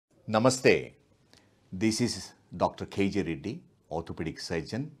Namaste. This is Dr. KJ Reddy, Orthopedic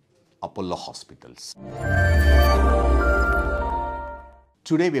Surgeon, Apollo Hospitals.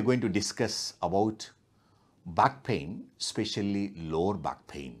 Today we are going to discuss about back pain, especially lower back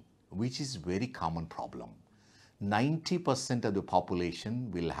pain, which is very common problem. 90% of the population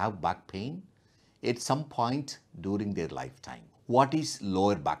will have back pain at some point during their lifetime. What is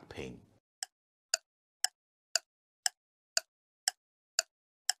lower back pain?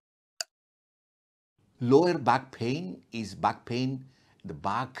 Lower back pain is back pain the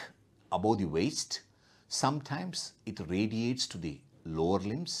back above the waist. Sometimes it radiates to the lower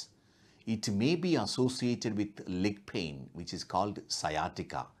limbs. It may be associated with leg pain, which is called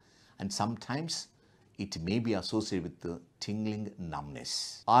sciatica, and sometimes it may be associated with the tingling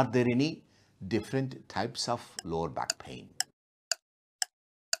numbness. Are there any different types of lower back pain?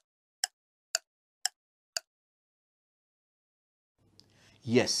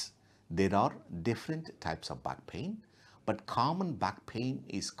 Yes, there are different types of back pain, but common back pain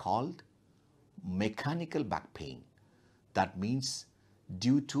is called mechanical back pain. That means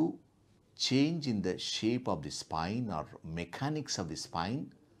due to change in the shape of the spine or mechanics of the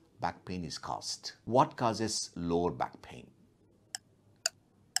spine, back pain is caused. What causes lower back pain?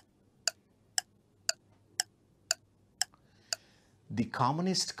 The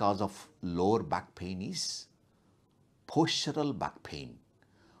commonest cause of lower back pain is postural back pain,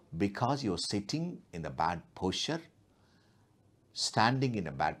 because you're sitting in a bad posture, standing in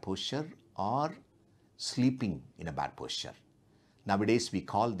a bad posture, or sleeping in a bad posture. Nowadays we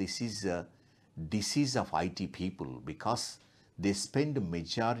call this is a disease of IT people because they spend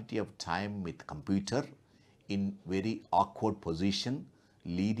majority of time with computer in very awkward position,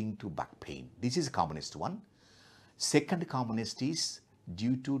 leading to back pain. This is the commonest one. Second commonest is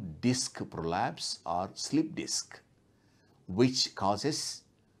due to disc prolapse or slip disc, which causes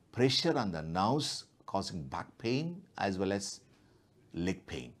pressure on the nerves, causing back pain as well as leg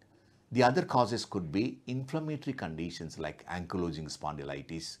pain. The other causes could be inflammatory conditions like ankylosing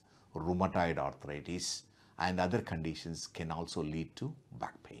spondylitis, rheumatoid arthritis, and other conditions can also lead to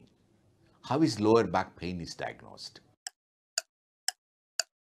back pain. How is lower back pain is diagnosed?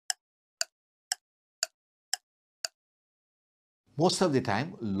 Most of the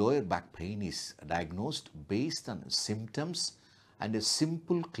time, lower back pain is diagnosed based on symptoms and a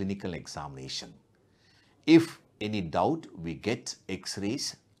simple clinical examination. If any doubt, we get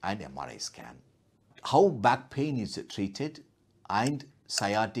X-rays and MRI scan. How back pain is treated and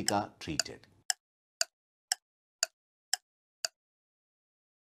sciatica treated?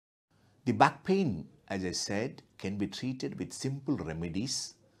 The back pain, as I said, can be treated with simple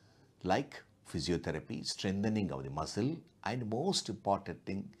remedies like physiotherapy, strengthening of the muscle, and most important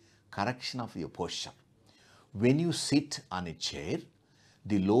thing, correction of your posture. When you sit on a chair,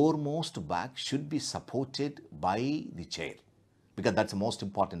 the lowermost back should be supported by the chair because that's the most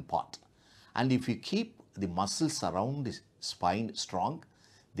important part. And if you keep the muscles around the spine strong,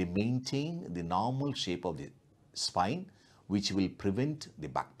 they maintain the normal shape of the spine, which will prevent the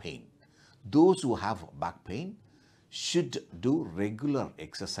back pain. Those who have back pain should do regular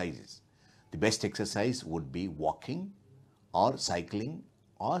exercises. The best exercise would be walking or cycling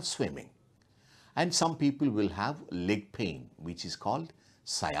or swimming. And some people will have leg pain, which is called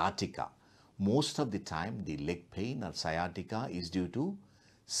sciatica. Most of the time, the leg pain or sciatica is due to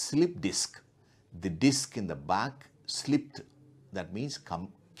slip disc. The disc in the back slipped, that means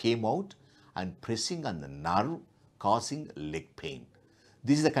came out and pressing on the nerve, causing leg pain.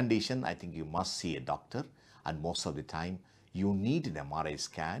 This is a condition I think you must see a doctor, and most of the time you need an MRI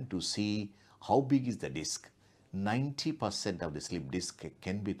scan to see how big is the disc. 90% of the slip disc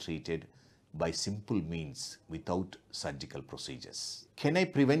can be treated by simple means without surgical procedures. Can I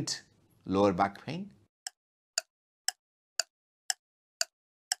prevent lower back pain?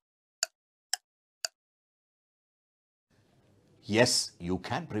 Yes, you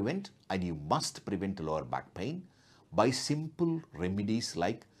can prevent, and you must prevent lower back pain by simple remedies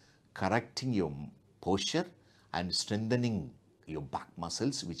like correcting your posture and strengthening your back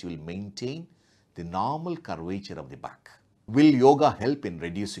muscles, which will maintain the normal curvature of the back. Will yoga help in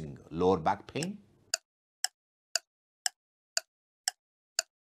reducing lower back pain?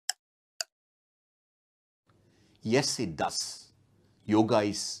 Yes, it does. Yoga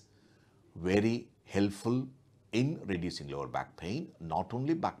is very helpful in reducing lower back pain. Not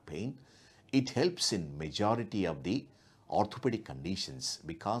only back pain, it helps in majority of the orthopedic conditions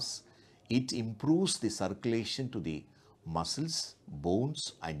because it improves the circulation to the muscles,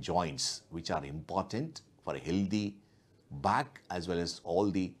 bones and joints, which are important for a healthy back as well as all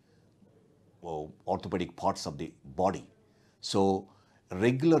the orthopedic parts of the body. So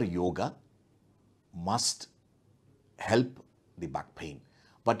regular yoga must help the back pain,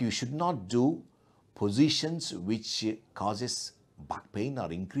 but you should not do positions which causes back pain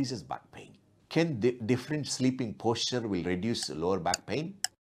or increases back pain. Can different sleeping posture will reduce lower back pain?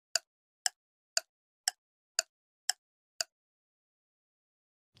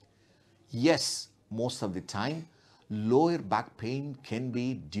 Yes, most of the time lower back pain can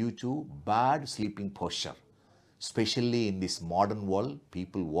be due to bad sleeping posture, especially in this modern world.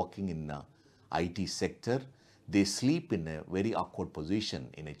 People working in the IT sector, they sleep in a very awkward position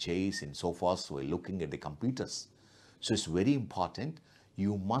in a chairs, in sofas, while looking at the computers. So it's very important.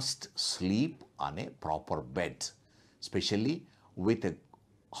 You must sleep on a proper bed, especially with a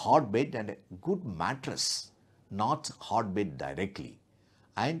hard bed and a good mattress, not hard bed directly.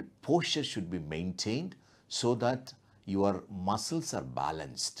 And posture should be maintained so that your muscles are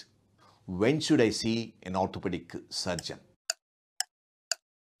balanced. When should I see an orthopedic surgeon?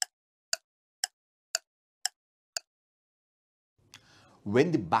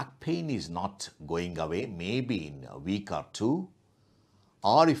 When the back pain is not going away, maybe in a week or two,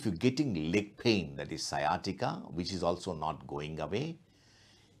 or if you're getting leg pain, that is sciatica, which is also not going away,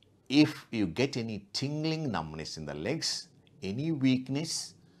 if you get any tingling numbness in the legs, any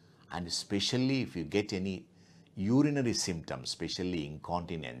weakness, and especially if you get any urinary symptoms, especially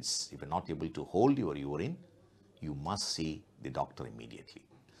incontinence, if you're not able to hold your urine, you must see the doctor immediately.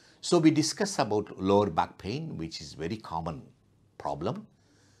 So we discussed about lower back pain, which is very common problem,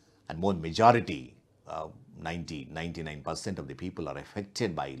 and more majority, 99% of the people are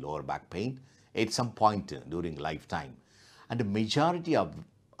affected by lower back pain at some point during lifetime. And the majority of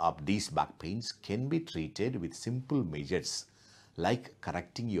these back pains can be treated with simple measures like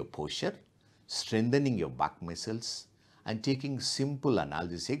correcting your posture, strengthening your back muscles, and taking simple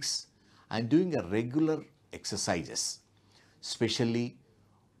analgesics and doing a regular exercises, especially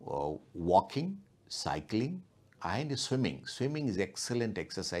walking, cycling, and swimming. Swimming is excellent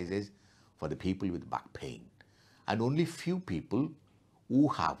exercises for the people with back pain. And only few people who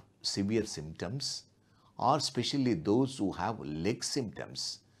have severe symptoms, or especially those who have leg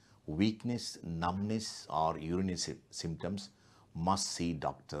symptoms, weakness, numbness, or urinary symptoms, must see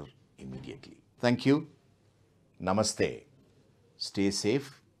doctor immediately. Thank you. Namaste. Stay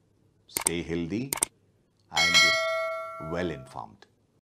safe, stay healthy, and well informed.